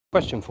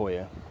Question for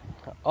you.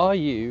 Are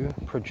you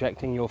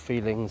projecting your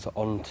feelings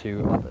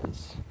onto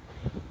others?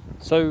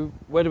 So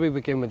where do we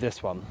begin with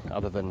this one,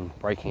 other than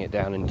breaking it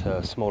down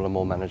into smaller,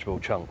 more manageable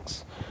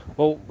chunks?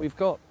 Well, we've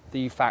got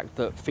the fact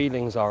that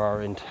feelings are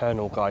our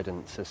internal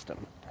guidance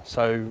system.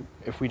 So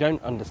if we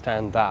don't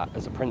understand that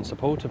as a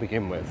principle to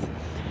begin with,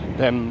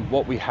 then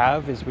what we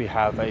have is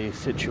a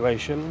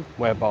situation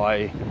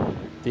whereby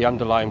the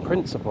underlying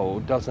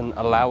principle doesn't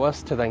allow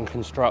us to then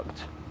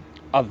construct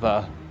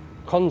other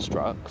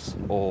constructs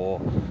or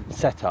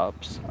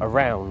setups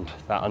around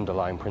that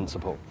underlying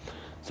principle.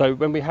 So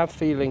when we have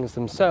feelings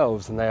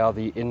themselves and they are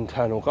the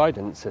internal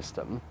guidance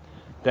system,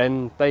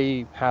 then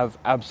they have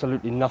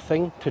absolutely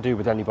nothing to do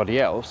with anybody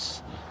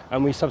else,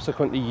 and we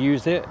subsequently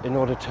use it in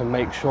order to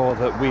make sure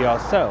that we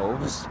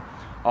ourselves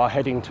are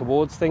heading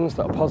towards things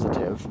that are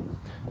positive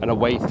and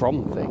away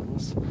from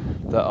things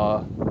that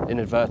are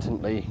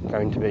inadvertently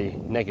going to be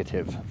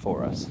negative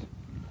for us.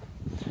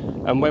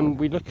 And when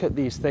we look at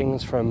these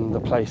things from the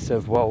place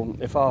of, well,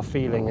 if our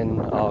feeling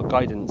and our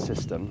guidance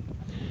system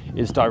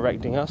is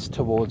directing us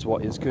towards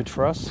what is good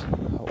for us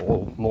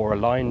or more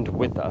aligned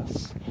with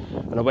us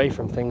and away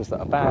from things that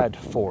are bad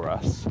for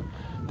us,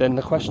 then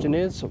the question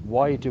is,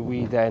 why do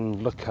we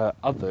then look at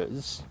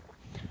others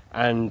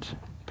and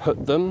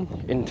put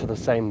them into the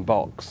same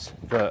box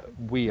that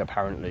we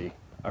apparently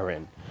are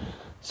in?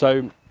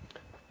 So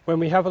when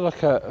we have a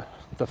look at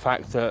the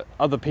fact that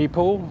other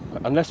people,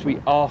 unless we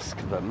ask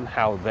them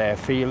how they're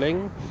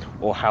feeling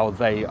or how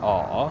they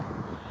are,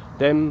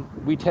 then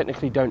we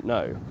technically don't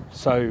know.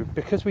 So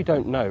because we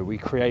don't know, we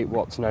create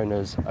what's known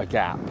as a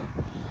gap.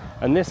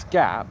 And this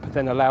gap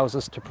then allows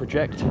us to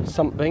project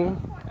something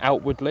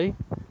outwardly.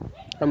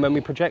 And when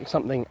we project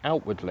something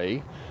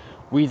outwardly,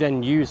 we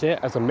then use it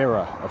as a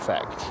mirror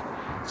effect.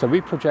 So we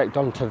project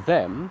onto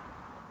them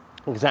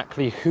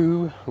exactly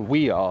who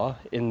we are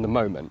in the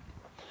moment.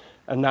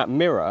 And that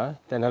mirror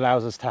then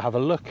allows us to have a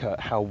look at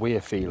how we're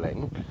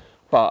feeling,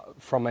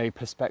 but from a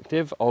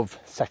perspective of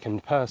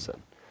second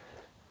person.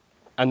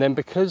 And then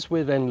because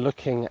we're then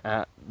looking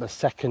at the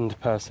second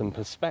person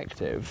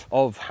perspective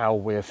of how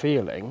we're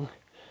feeling,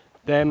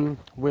 then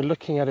we're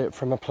looking at it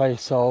from a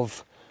place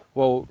of,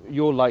 well,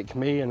 you're like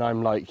me and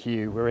I'm like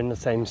you, we're in the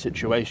same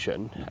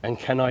situation, and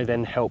can I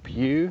then help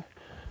you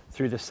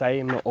through the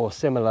same or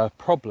similar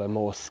problem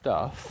or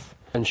stuff,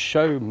 and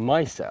show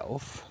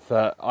myself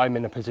that I'm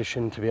in a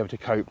position to be able to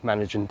cope,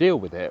 manage and deal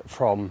with it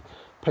from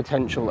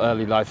potential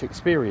early life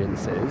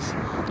experiences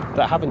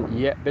that haven't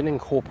yet been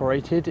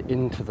incorporated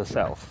into the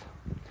self.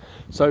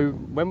 So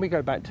when we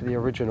go back to the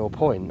original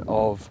point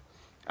of,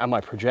 am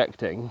I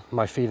projecting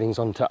my feelings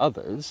onto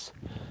others,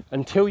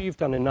 until you've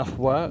done enough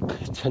work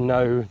to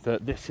know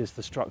that this is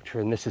the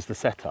structure and this is the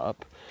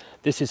setup,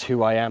 this is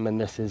who I am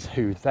and this is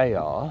who they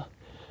are,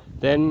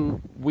 then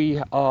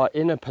we are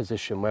in a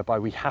position whereby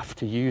we have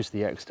to use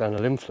the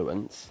external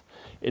influence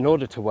in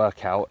order to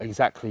work out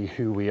exactly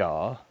who we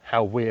are,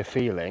 how we're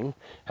feeling,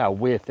 how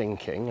we're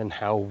thinking, and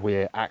how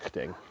we're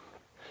acting.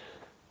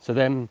 So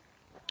then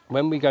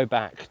when we go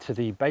back to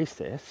the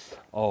basis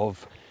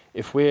of,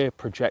 if we're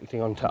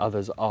projecting onto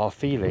others our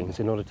feelings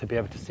in order to be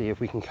able to see if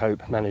we can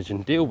cope, manage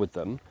and deal with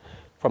them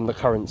from the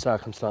current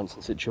circumstance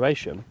and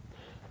situation,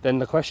 then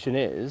the question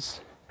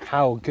is,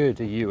 how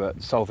good are you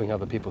at solving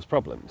other people's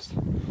problems?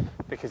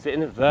 Because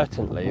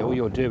inadvertently, all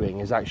you're doing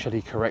is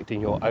actually correcting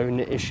your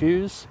own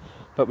issues,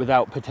 but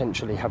without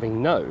potentially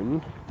having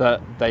known that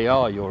they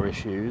are your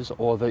issues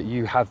or that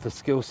you have the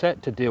skill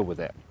set to deal with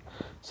it.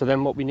 So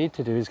then what we need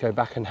to do is go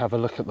back and have a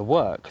look at the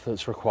work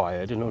that's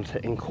required in order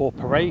to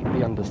incorporate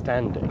the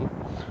understanding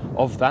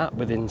of that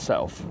within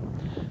self.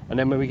 And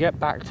then when we get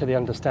back to the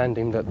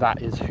understanding that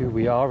that is who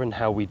we are and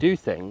how we do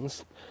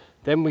things,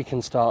 then we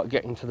can start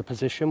getting to the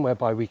position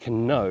whereby we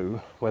can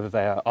know whether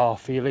they are our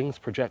feelings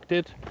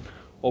projected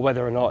or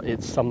whether or not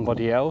it's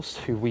somebody else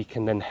who we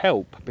can then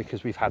help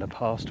because we've had a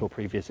past or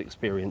previous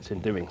experience in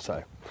doing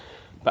so.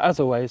 But as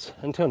always,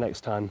 until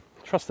next time,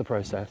 trust the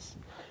process,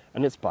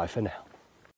 and it's bye for now.